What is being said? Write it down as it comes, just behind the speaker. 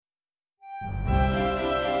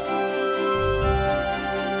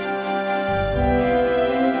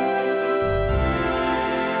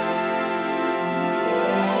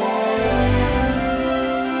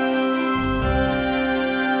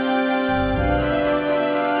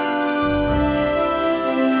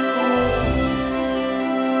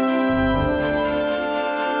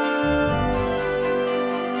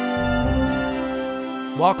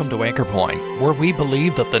Welcome to Anchor Point, where we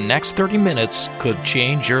believe that the next 30 minutes could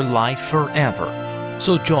change your life forever.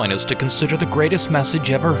 So join us to consider the greatest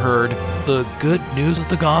message ever heard, the good news of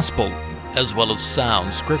the gospel, as well as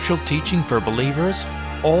sound scriptural teaching for believers,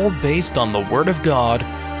 all based on the Word of God,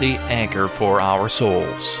 the anchor for our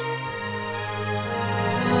souls.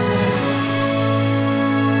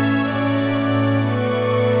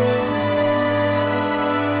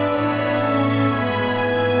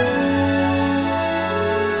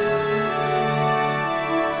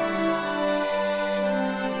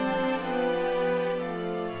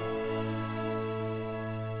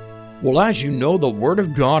 Well, as you know, the Word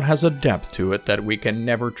of God has a depth to it that we can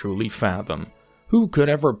never truly fathom. Who could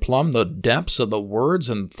ever plumb the depths of the words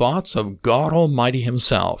and thoughts of God Almighty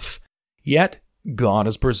Himself? Yet, God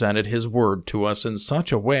has presented His Word to us in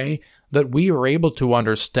such a way that we are able to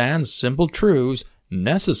understand simple truths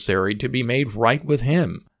necessary to be made right with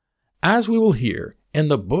Him. As we will hear, in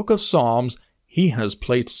the book of Psalms, He has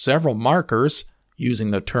placed several markers, using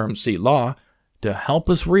the term Selah, to help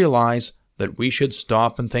us realize that we should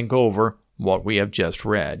stop and think over what we have just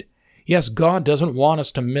read. Yes, God doesn't want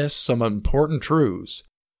us to miss some important truths.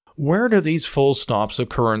 Where do these full stops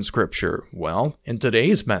occur in Scripture? Well, in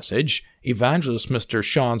today's message, evangelist Mr.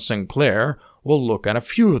 Sean Sinclair will look at a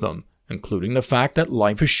few of them, including the fact that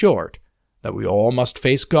life is short, that we all must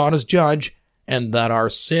face God as judge, and that our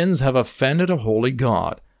sins have offended a holy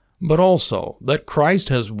God, but also that Christ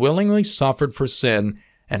has willingly suffered for sin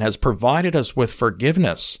and has provided us with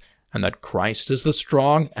forgiveness, and that Christ is the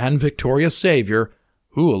strong and victorious Savior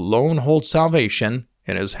who alone holds salvation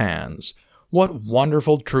in His hands. What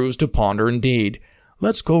wonderful truths to ponder indeed.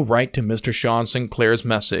 Let's go right to Mr. Sean Sinclair's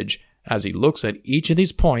message as he looks at each of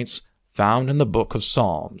these points found in the book of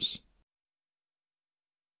Psalms.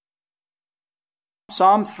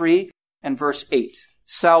 Psalm 3 and verse 8.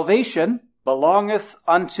 Salvation belongeth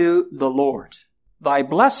unto the Lord. Thy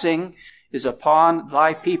blessing is upon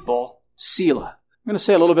thy people, Selah. I'm going to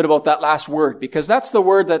say a little bit about that last word, because that's the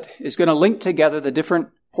word that is going to link together the different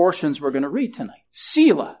portions we're going to read tonight.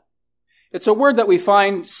 Selah. It's a word that we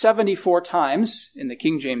find 74 times in the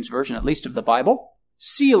King James Version, at least of the Bible.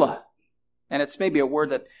 Selah. And it's maybe a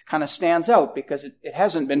word that kind of stands out because it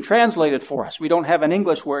hasn't been translated for us. We don't have an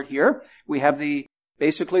English word here. We have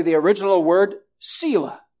basically the original word,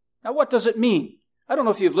 Selah. Now, what does it mean? I don't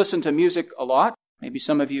know if you've listened to music a lot. Maybe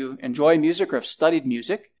some of you enjoy music or have studied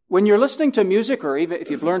music. When you're listening to music, or even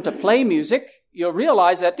if you've learned to play music, you'll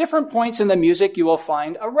realize at different points in the music you will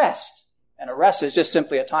find a rest. And a rest is just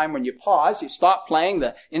simply a time when you pause, you stop playing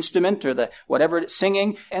the instrument or the whatever it's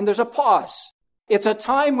singing, and there's a pause. It's a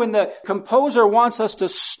time when the composer wants us to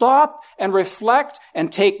stop and reflect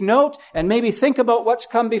and take note and maybe think about what's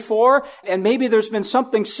come before, and maybe there's been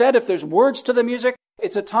something said if there's words to the music.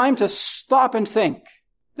 It's a time to stop and think.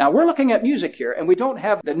 Now, we're looking at music here, and we don't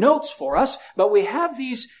have the notes for us, but we have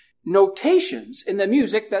these notations in the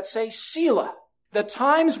music that say Selah. The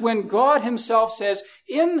times when God Himself says,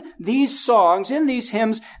 in these songs, in these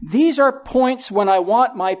hymns, these are points when I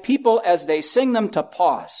want my people as they sing them to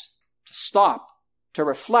pause, to stop, to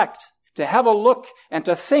reflect, to have a look, and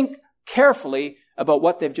to think carefully about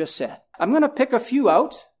what they've just said. I'm going to pick a few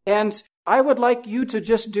out, and I would like you to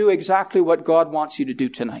just do exactly what God wants you to do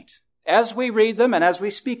tonight. As we read them and as we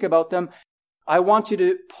speak about them, I want you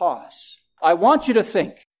to pause. I want you to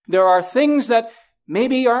think. There are things that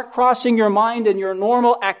maybe aren't crossing your mind in your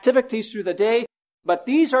normal activities through the day, but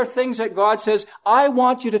these are things that God says, I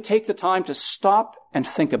want you to take the time to stop and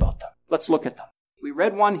think about them. Let's look at them. We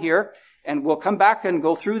read one here, and we'll come back and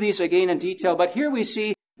go through these again in detail, but here we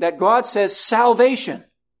see that God says salvation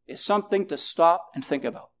is something to stop and think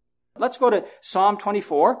about. Let's go to Psalm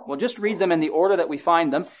 24. We'll just read them in the order that we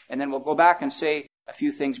find them, and then we'll go back and say a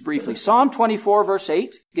few things briefly. Psalm 24, verse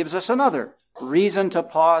 8, gives us another reason to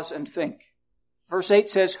pause and think. Verse 8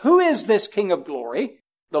 says, Who is this King of glory?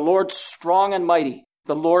 The Lord strong and mighty,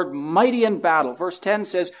 the Lord mighty in battle. Verse 10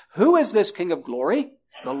 says, Who is this King of glory?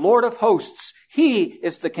 The Lord of hosts. He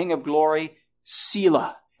is the King of glory,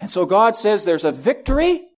 Selah. And so God says there's a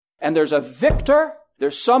victory and there's a victor.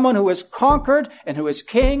 There's someone who has conquered and who is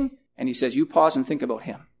king. And He says, you pause and think about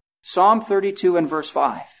Him. Psalm 32 and verse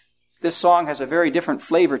 5. This song has a very different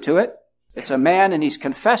flavor to it. It's a man and he's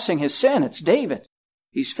confessing his sin. It's David.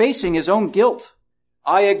 He's facing his own guilt.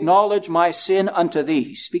 I acknowledge my sin unto thee.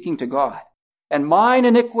 He's speaking to God. And mine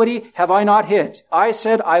iniquity have I not hid. I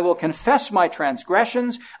said, I will confess my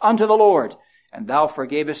transgressions unto the Lord. And thou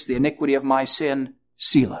forgavest the iniquity of my sin,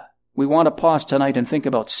 Selah. We want to pause tonight and think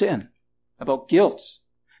about sin, about guilt,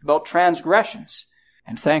 about transgressions,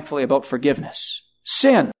 and thankfully about forgiveness.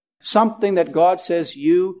 Sin, something that God says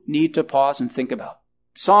you need to pause and think about.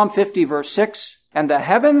 Psalm 50 verse 6, and the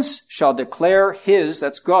heavens shall declare his,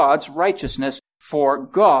 that's God's, righteousness, for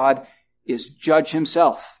God is judge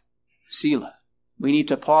himself. Selah. We need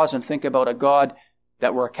to pause and think about a God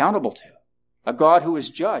that we're accountable to. A God who is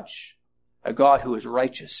judge. A God who is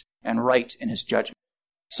righteous and right in his judgment.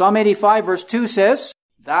 Psalm 85 verse 2 says,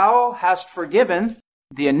 Thou hast forgiven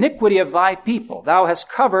the iniquity of thy people. Thou hast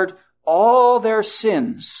covered all their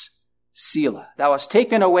sins. Selah. Thou hast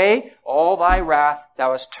taken away all thy wrath.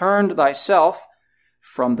 Thou hast turned thyself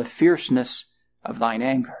from the fierceness of thine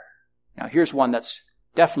anger. Now here's one that's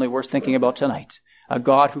definitely worth thinking about tonight. A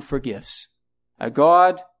God who forgives. A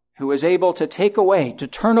God who is able to take away, to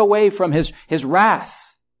turn away from his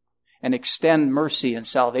wrath and extend mercy and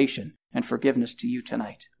salvation and forgiveness to you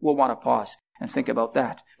tonight. We'll want to pause and think about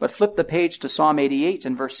that. But flip the page to Psalm 88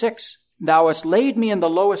 and verse 6. Thou hast laid me in the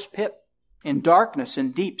lowest pit, in darkness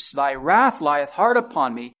and deeps. Thy wrath lieth hard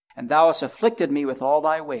upon me, and thou hast afflicted me with all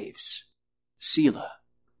thy waves. Selah.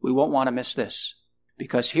 We won't want to miss this,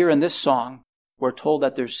 because here in this song, we're told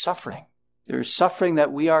that there's suffering. There's suffering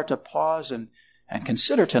that we are to pause and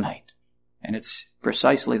consider tonight. And it's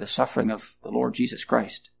precisely the suffering of the Lord Jesus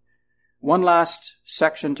Christ. One last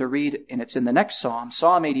section to read, and it's in the next psalm,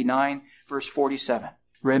 Psalm 89, verse 47.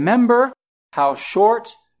 Remember how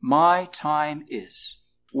short my time is.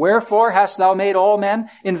 Wherefore hast thou made all men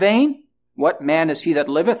in vain? What man is he that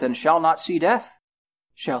liveth and shall not see death?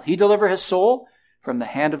 Shall he deliver his soul from the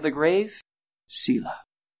hand of the grave? Selah.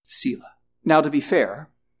 Selah. Now, to be fair,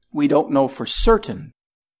 we don't know for certain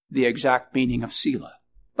the exact meaning of Selah.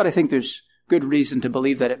 But I think there's good reason to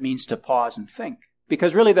believe that it means to pause and think.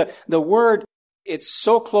 Because really the word, it's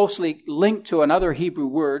so closely linked to another Hebrew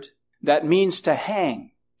word that means to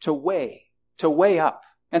hang, to weigh up.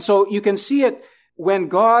 And so you can see it when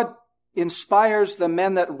God inspires the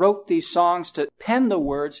men that wrote these songs to pen the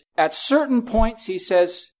words. At certain points, he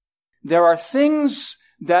says, there are things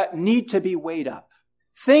that need to be weighed up.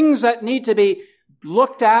 Things that need to be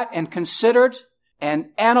looked at and considered and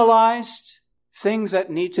analyzed. Things that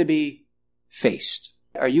need to be faced.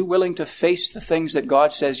 Are you willing to face the things that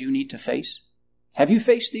God says you need to face? Have you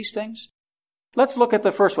faced these things? Let's look at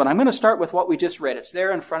the first one. I'm going to start with what we just read. It's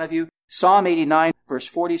there in front of you. Psalm 89, verse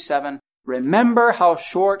 47. Remember how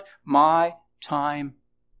short my time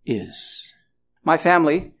is. My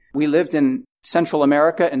family, we lived in Central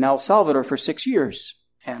America in El Salvador for 6 years.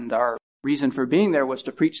 And our reason for being there was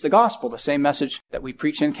to preach the gospel, the same message that we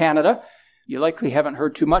preach in Canada. You likely haven't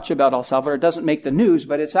heard too much about El Salvador. It doesn't make the news,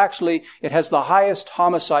 but it has the highest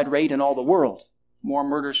homicide rate in all the world. More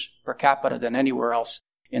murders per capita than anywhere else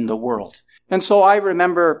in the world. And so I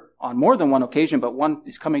remember on more than one occasion, but one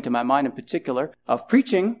is coming to my mind in particular, of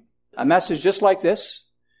preaching a message just like this.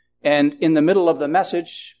 And in the middle of the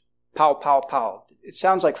message, pow, pow, pow. It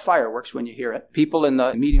sounds like fireworks when you hear it. People in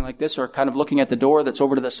the meeting like this are kind of looking at the door that's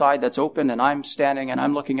over to the side that's open, and I'm standing and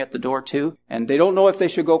I'm looking at the door too. And they don't know if they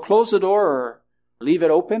should go close the door or leave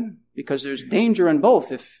it open, because there's danger in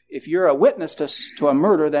both. If you're a witness to a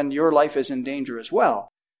murder, then your life is in danger as well.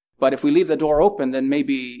 But if we leave the door open, then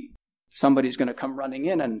maybe somebody's going to come running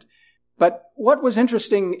in. But what was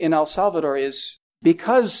interesting in El Salvador is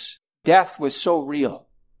because death was so real,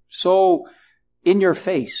 so in your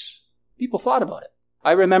face, people thought about it.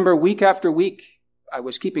 I remember week after week, I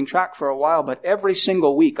was keeping track for a while, but every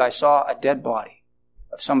single week I saw a dead body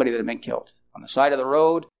of somebody that had been killed on the side of the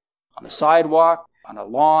road, on the sidewalk, on a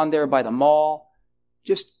lawn there by the mall,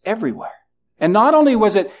 just everywhere. And not only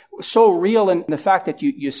was it so real in the fact that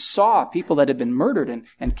you saw people that had been murdered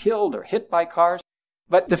and killed or hit by cars,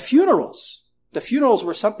 but the funerals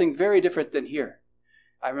were something very different than here.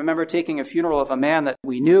 I remember taking a funeral of a man that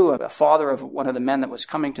we knew, a father of one of the men that was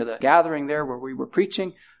coming to the gathering there where we were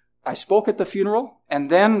preaching. I spoke at the funeral,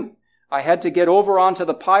 and then I had to get over onto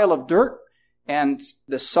the pile of dirt, and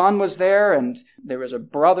the son was there, and there was a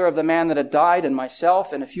brother of the man that had died, and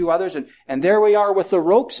myself, and a few others, and there we are with the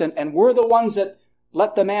ropes, and we're the ones that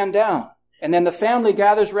let the man down. And then the family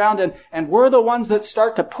gathers around, and we're the ones that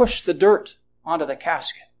start to push the dirt onto the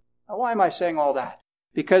casket. Now, why am I saying all that?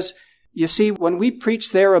 Because you see, when we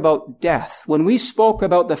preached there about death, when we spoke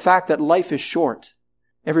about the fact that life is short,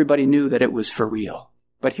 everybody knew that it was for real.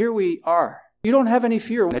 But here we are. You don't have any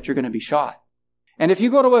fear that you're going to be shot. And if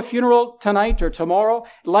you go to a funeral tonight or tomorrow,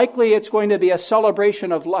 likely it's going to be a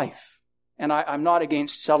celebration of life. And I'm not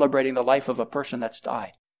against celebrating the life of a person that's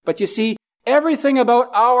died. But you see, everything about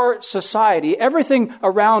our society, everything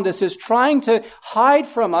around us is trying to hide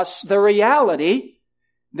from us the reality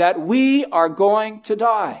that we are going to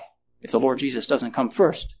die, if the Lord Jesus doesn't come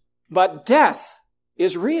first. But death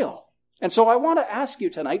is real. And so I want to ask you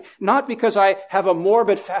tonight, not because I have a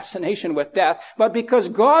morbid fascination with death, but because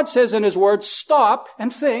God says in His Word, stop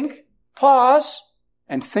and think, pause,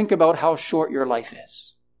 and think about how short your life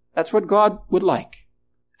is. That's what God would like.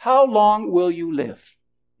 How long will you live?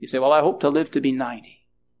 You say, well, I hope to live to be 90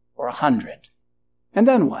 or 100. And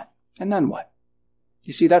then what? And then what?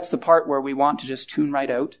 You see, that's the part where we want to just tune right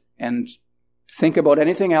out and think about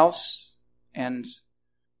anything else and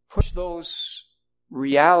push those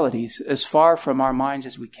realities as far from our minds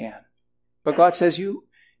as we can. But God says you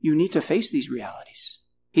need to face these realities.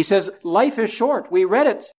 He says, life is short. We read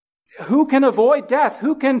it. Who can avoid death?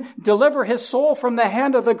 Who can deliver his soul from the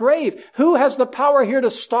hand of the grave? Who has the power here to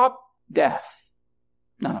stop death?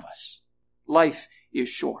 None of us. Life is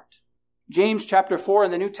short. James chapter 4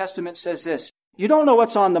 in the New Testament says this, you don't know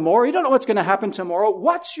what's on the morrow. You don't know what's going to happen tomorrow.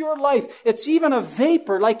 What's your life? It's even a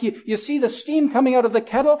vapor, like you see the steam coming out of the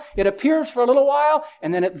kettle. It appears for a little while,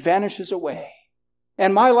 and then it vanishes away.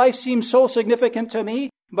 And my life seems so significant to me,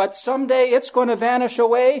 but someday it's going to vanish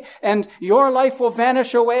away, and your life will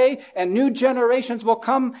vanish away, and new generations will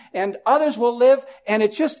come, and others will live, and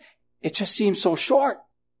it just seems so short.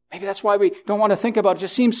 Maybe that's why we don't want to think about it. It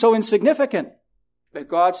just seems so insignificant. But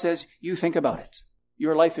God says, you think about it.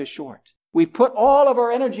 Your life is short. We put all of our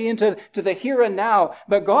energy into the here and now.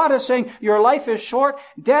 But God is saying, your life is short.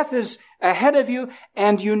 Death is ahead of you.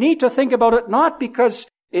 And you need to think about it not because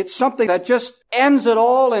it's something that just ends it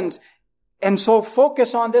all and so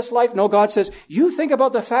focus on this life. No, God says, you think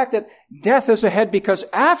about the fact that death is ahead because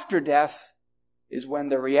after death is when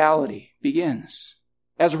the reality begins.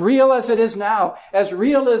 As real as it is now, as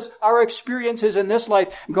real as our experience is in this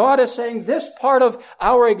life, God is saying this part of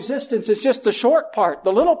our existence is just the short part,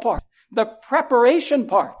 the little part, the preparation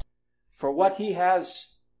part for what He has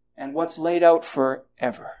and what's laid out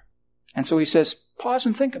forever. And so He says, pause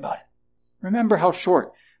and think about it. Remember how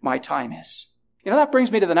short my time is. You know, that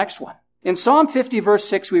brings me to the next one. In Psalm 50 verse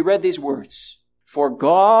 6, we read these words, for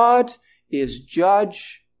God is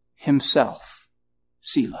judge Himself.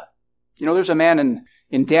 Selah. You know, there's a man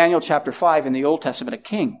in Daniel chapter 5 in the Old Testament, a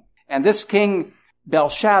king. And this king,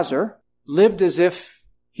 Belshazzar, lived as if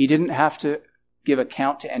he didn't have to give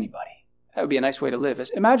account to anybody. That would be a nice way to live.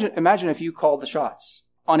 Imagine if you called the shots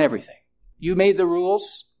on everything. You made the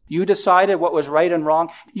rules. You decided what was right and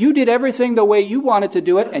wrong. You did everything the way you wanted to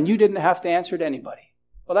do it, and you didn't have to answer to anybody.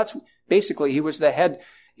 Well, that's basically, he was the head.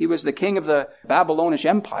 He was the king of the Babylonish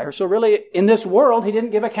Empire. So really, in this world, he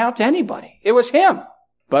didn't give account to anybody. It was him.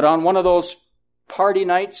 But on one of those party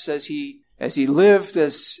nights, as he lived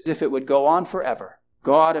as if it would go on forever,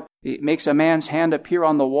 God makes a man's hand appear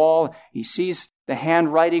on the wall. He sees the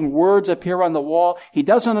handwriting, words appear on the wall. He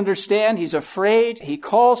doesn't understand. He's afraid. He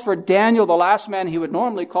calls for Daniel, the last man he would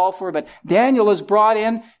normally call for, but Daniel is brought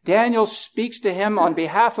in. Daniel speaks to him on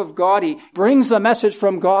behalf of God. He brings the message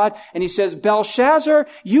from God, and he says, Belshazzar,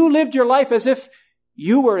 you lived your life as if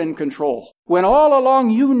you were in control, when all along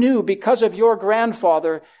you knew, because of your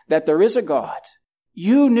grandfather, that there is a God.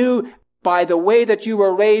 You knew by the way that you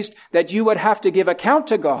were raised that you would have to give account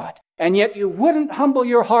to God. And yet you wouldn't humble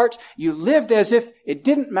your heart. You lived as if it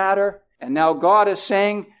didn't matter. And now God is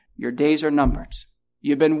saying, your days are numbered.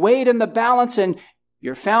 You've been weighed in the balance and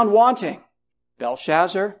you're found wanting.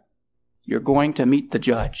 Belshazzar, you're going to meet the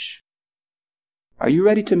judge. Are you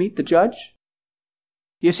ready to meet the judge?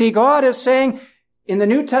 You see, God is saying in the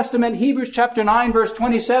New Testament, Hebrews chapter 9, verse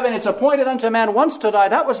 27, it's appointed unto man once to die.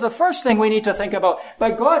 That was the first thing we need to think about.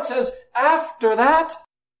 But God says, after that,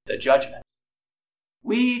 the judgment.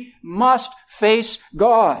 We must face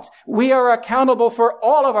God. We are accountable for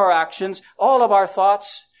all of our actions, all of our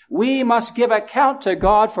thoughts. We must give account to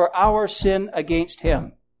God for our sin against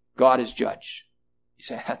Him. God is judge. You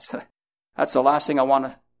say, that's the last thing I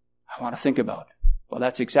want to think about. Well,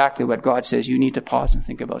 that's exactly what God says you need to pause and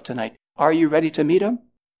think about tonight. Are you ready to meet Him?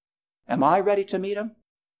 Am I ready to meet Him?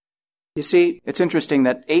 You see, it's interesting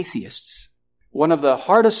that atheists, one of the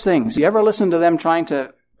hardest things, you ever listen to them trying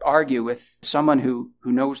to argue with someone who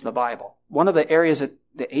knows the Bible? One of the areas that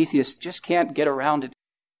the atheists just can't get around it,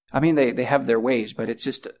 I mean, they have their ways, but it's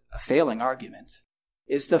just a failing argument,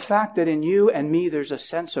 is the fact that in you and me there's a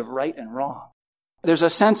sense of right and wrong. There's a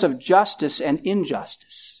sense of justice and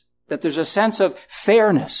injustice. That there's a sense of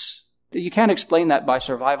fairness. You can't explain that by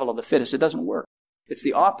survival of the fittest. It doesn't work. It's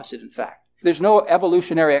the opposite, in fact. There's no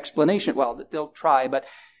evolutionary explanation. Well, they'll try,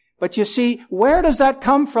 but you see, where does that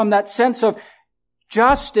come from, that sense of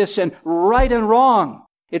justice and right and wrong?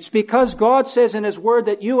 It's because God says in His Word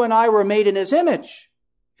that you and I were made in His image.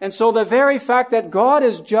 And so the very fact that God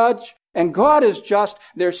is judge and God is just,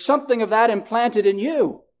 there's something of that implanted in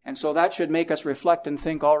you. And so that should make us reflect and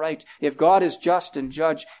think, all right, if God is just and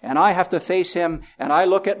judge, and I have to face Him, and I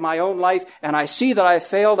look at my own life, and I see that I've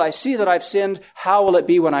failed, I see that I've sinned, how will it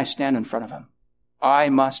be when I stand in front of Him? I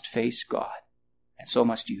must face God, and so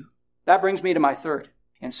must you. That brings me to my third.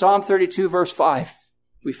 In Psalm 32, verse 5,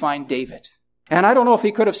 we find David. And I don't know if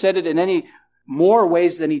he could have said it in any more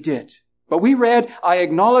ways than he did. But we read, I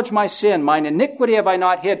acknowledge my sin, mine iniquity have I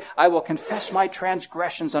not hid. I will confess my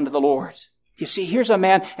transgressions unto the Lord. You see, here's a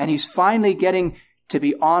man, and he's finally getting to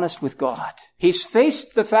be honest with God. He's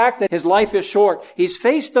faced the fact that his life is short. He's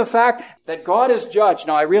faced the fact that God is judge.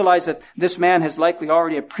 Now, I realize that this man has likely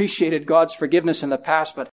already appreciated God's forgiveness in the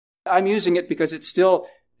past, but I'm using it because it's still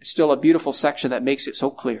a beautiful section that makes it so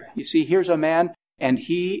clear. You see, here's a man, and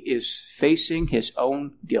he is facing his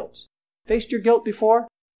own guilt. Faced your guilt before?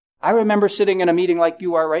 I remember sitting in a meeting like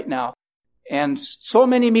you are right now, and so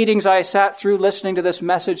many meetings I sat through listening to this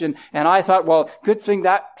message, and I thought, well, good thing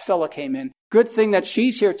that fella came in. Good thing that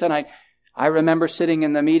she's here tonight. I remember sitting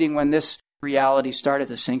in the meeting when this reality started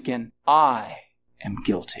to sink in. I am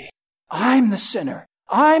guilty. I'm the sinner.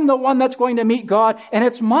 I'm the one that's going to meet God, and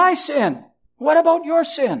it's my sin. What about your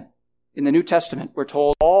sin? In the New Testament, we're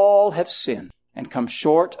told all have sinned and come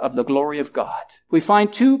short of the glory of God. We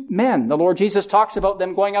find two men. The Lord Jesus talks about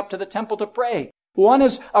them going up to the temple to pray. One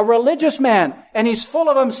is a religious man, and he's full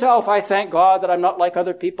of himself. I thank God that I'm not like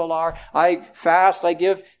other people are. I fast, I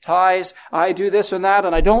give tithes, I do this and that,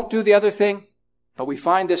 and I don't do the other thing. But we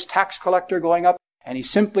find this tax collector going up, and he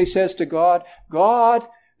simply says to God, God,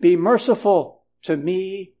 be merciful to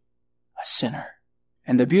me, a sinner.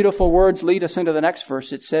 And the beautiful words lead us into the next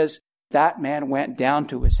verse. It says, that man went down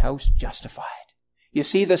to his house justified. You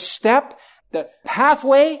see, the step, the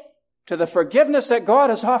pathway to the forgiveness that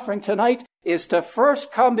God is offering tonight is to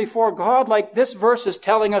first come before God like this verse is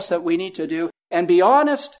telling us that we need to do, and be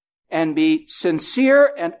honest and be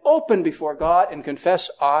sincere and open before God and confess,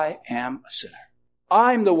 I am a sinner.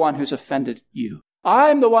 I'm the one who's offended you.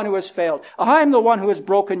 I'm the one who has failed. I'm the one who has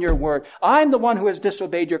broken your word. I'm the one who has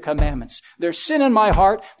disobeyed your commandments. There's sin in my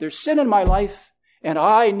heart. There's sin in my life, and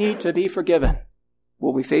I need to be forgiven.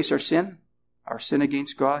 Will we face our sin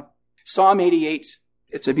against God? Psalm 88.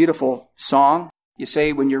 It's a beautiful song. You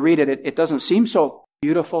say when you read it, it doesn't seem so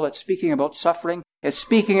beautiful. It's speaking about suffering. It's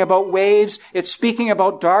speaking about waves. It's speaking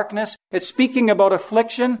about darkness. It's speaking about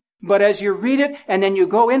affliction. But as you read it and then you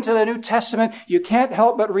go into the New Testament, you can't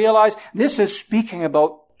help but realize this is speaking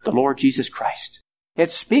about the Lord Jesus Christ.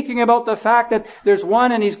 It's speaking about the fact that there's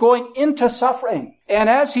one and he's going into suffering. And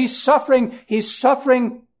as he's suffering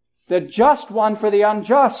the just one for the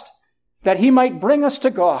unjust, that he might bring us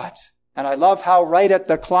to God. And I love how right at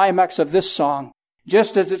the climax of this song,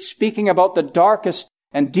 just as it's speaking about the darkest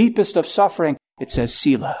and deepest of suffering, it says,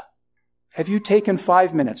 Selah. Have you taken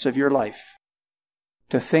 5 minutes of your life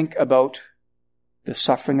to think about the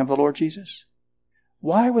suffering of the Lord Jesus?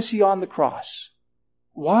 Why was he on the cross?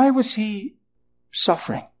 Why was he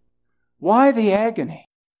suffering? Why the agony?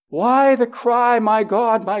 Why the cry, my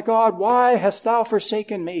God, why hast thou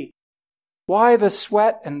forsaken me? Why the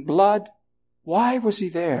sweat and blood? Why was he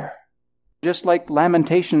there? Just like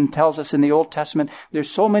Lamentation tells us in the Old Testament, there's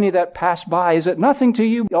so many that pass by. Is it nothing to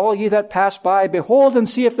you, all ye that pass by? Behold and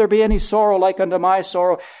see if there be any sorrow like unto my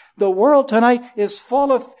sorrow. The world tonight is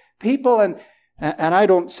full of people, and I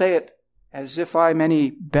don't say it as if I'm any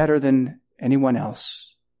better than anyone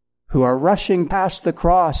else, who are rushing past the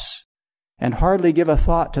cross and hardly give a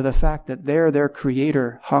thought to the fact that there their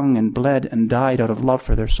Creator hung and bled and died out of love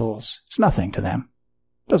for their souls. It's nothing to them.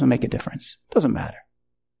 It doesn't make a difference. It doesn't matter.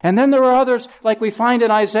 And then there are others, like we find in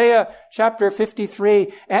Isaiah chapter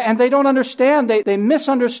 53, and they don't understand. They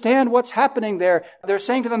misunderstand what's happening there. They're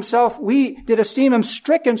saying to themselves, we did esteem him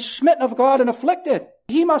stricken, smitten of God, and afflicted.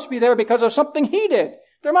 He must be there because of something he did.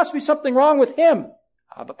 There must be something wrong with him.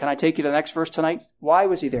 But can I take you to the next verse tonight? Why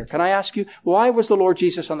was he there? Can I ask you, why was the Lord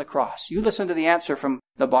Jesus on the cross? You listen to the answer from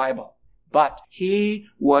the Bible. But he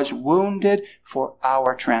was wounded for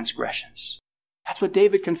our transgressions. That's what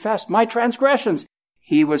David confessed. My transgressions.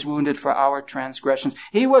 He was wounded for our transgressions.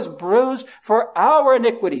 He was bruised for our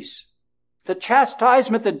iniquities. The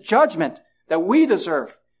chastisement, the judgment that we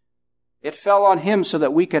deserve, it fell on him so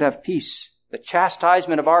that we could have peace. The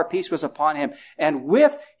chastisement of our peace was upon him. And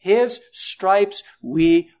with his stripes,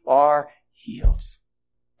 we are healed.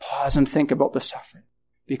 Pause and think about the suffering.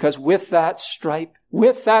 Because with that stripe,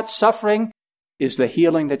 with that suffering, is the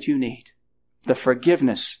healing that you need. The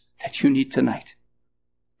forgiveness that you need tonight.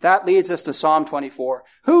 That leads us to Psalm 24.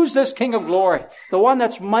 Who's this King of glory? The one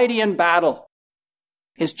that's mighty in battle.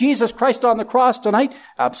 Is Jesus Christ on the cross tonight?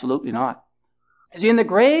 Absolutely not. Is he in the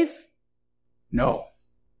grave? No.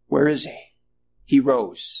 Where is he? He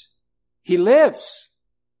rose. He lives.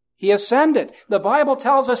 He ascended. The Bible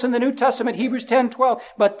tells us in the New Testament, Hebrews 10:12,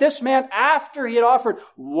 but this man, after he had offered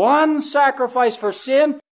one sacrifice for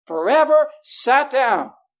sin, forever sat down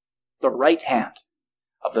at the right hand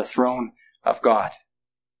of the throne of God.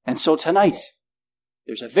 And so tonight,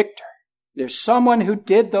 there's a victor. There's someone who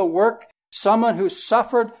did the work, someone who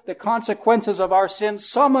suffered the consequences of our sins,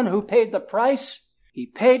 someone who paid the price. He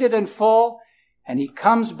paid it in full, and he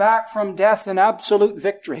comes back from death in absolute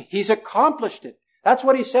victory. He's accomplished it. That's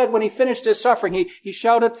what he said when he finished his suffering. He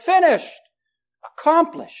shouted, finished,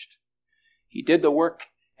 accomplished. He did the work,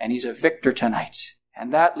 and he's a victor tonight.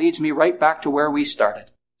 And that leads me right back to where we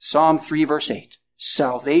started. Psalm 3, verse 8.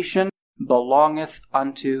 Salvation belongeth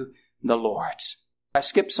unto the Lord. I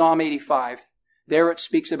skipped Psalm 85. There it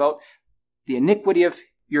speaks about the iniquity of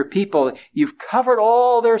your people. You've covered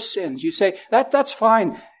all their sins. You say, that's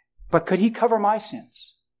fine, but could he cover my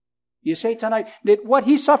sins? You say tonight, did what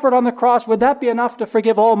he suffered on the cross, would that be enough to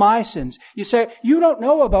forgive all my sins? You say, you don't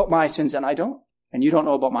know about my sins, and I don't. And you don't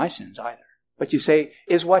know about my sins either. But you say,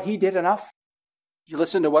 is what he did enough? You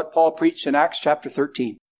listen to what Paul preached in Acts chapter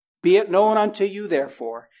 13. Be it known unto you,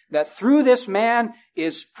 therefore, that through this man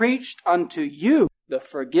is preached unto you the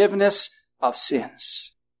forgiveness of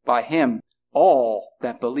sins. By him, all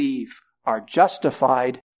that believe are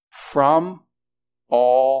justified from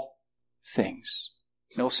all things.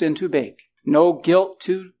 No sin too big, no guilt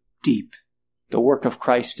too deep. The work of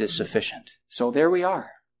Christ is sufficient. So there we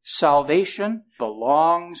are. Salvation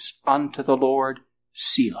belongs unto the Lord,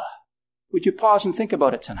 Selah. Would you pause and think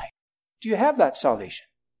about it tonight? Do you have that salvation?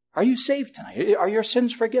 Are you saved tonight? Are your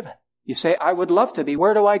sins forgiven? You say, I would love to be.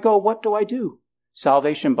 Where do I go? What do I do?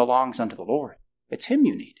 Salvation belongs unto the Lord. It's him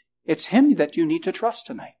you need. It's him that you need to trust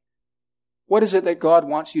tonight. What is it that God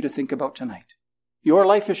wants you to think about tonight? Your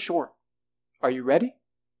life is short. Are you ready?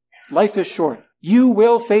 Life is short. You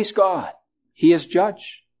will face God. He is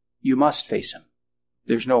judge. You must face him.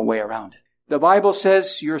 There's no way around it. The Bible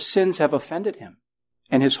says your sins have offended him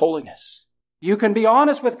and his holiness. You can be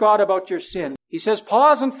honest with God about your sin. He says,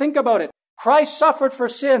 pause and think about it. Christ suffered for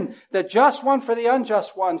sin, the just one for the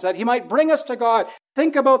unjust ones, that he might bring us to God.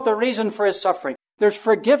 Think about the reason for his suffering. There's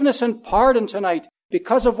forgiveness and pardon tonight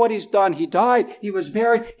because of what he's done. He died, he was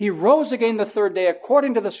buried, he rose again the third day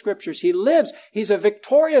according to the scriptures. He lives, he's a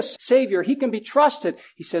victorious Savior. He can be trusted.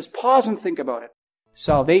 He says, pause and think about it.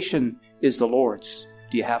 Salvation is the Lord's.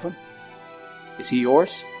 Do you have him? Is he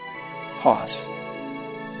yours? Pause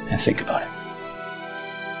and think about it.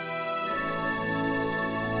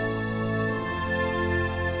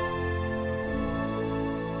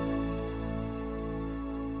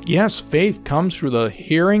 Yes, faith comes through the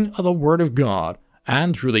hearing of the Word of God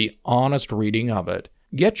and through the honest reading of it.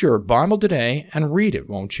 Get your Bible today and read it,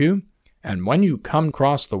 won't you? And when you come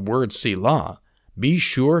across the word Selah, be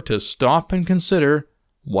sure to stop and consider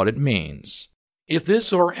what it means. If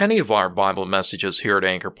this or any of our Bible messages here at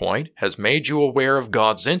Anchor Point has made you aware of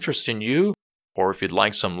God's interest in you, or if you'd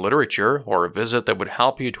like some literature or a visit that would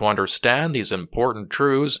help you to understand these important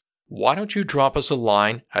truths, why don't you drop us a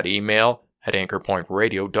line at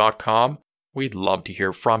email@anchorpointradio.com. We'd love to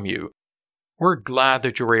hear from you. We're glad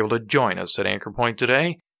that you were able to join us at Anchor Point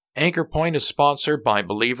today. Anchor Point is sponsored by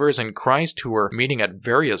believers in Christ who are meeting at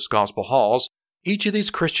various gospel halls. Each of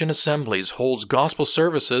these Christian assemblies holds gospel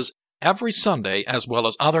services every Sunday, as well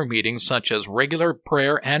as other meetings such as regular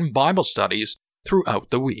prayer and Bible studies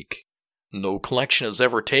throughout the week. No collection is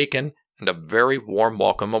ever taken, and a very warm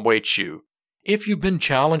welcome awaits you. If you've been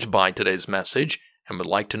challenged by today's message and would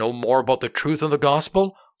like to know more about the truth of the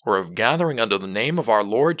gospel, or of gathering under the name of our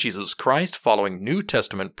Lord Jesus Christ following New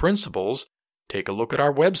Testament principles, take a look at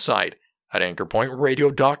our website at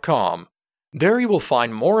anchorpointradio.com. There you will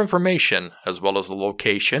find more information, as well as the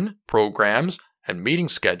location, programs, and meeting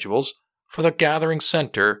schedules for the gathering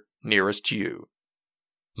center nearest to you.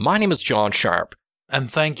 My name is John Sharp, and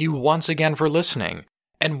thank you once again for listening,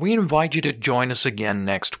 and we invite you to join us again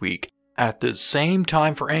next week at the same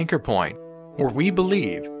time for Anchor Point, where we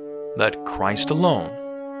believe that Christ alone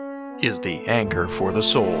is the anchor for the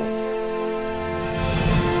soul.